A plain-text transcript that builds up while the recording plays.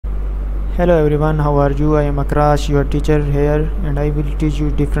Hello everyone, how are you? I am Akrash, your teacher here, and I will teach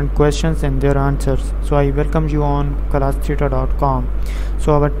you different questions and their answers. So I welcome you on classtheta.com.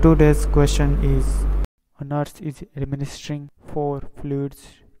 So our today's question is: a nurse is administering 4 fluids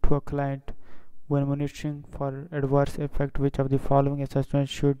to a client. When monitoring for adverse effect, which of the following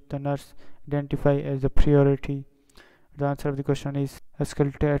assessments should the nurse identify as a priority? The answer of the question is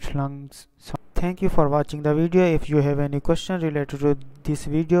auscultate lungs. Thank you for watching the video. If you have any question related to this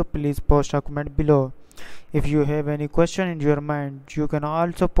video, please post a comment below. If you have any question in your mind, you can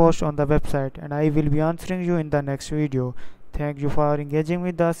also post on the website and I will be answering you in the next video. Thank you for engaging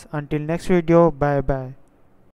with us. Until next video, bye bye.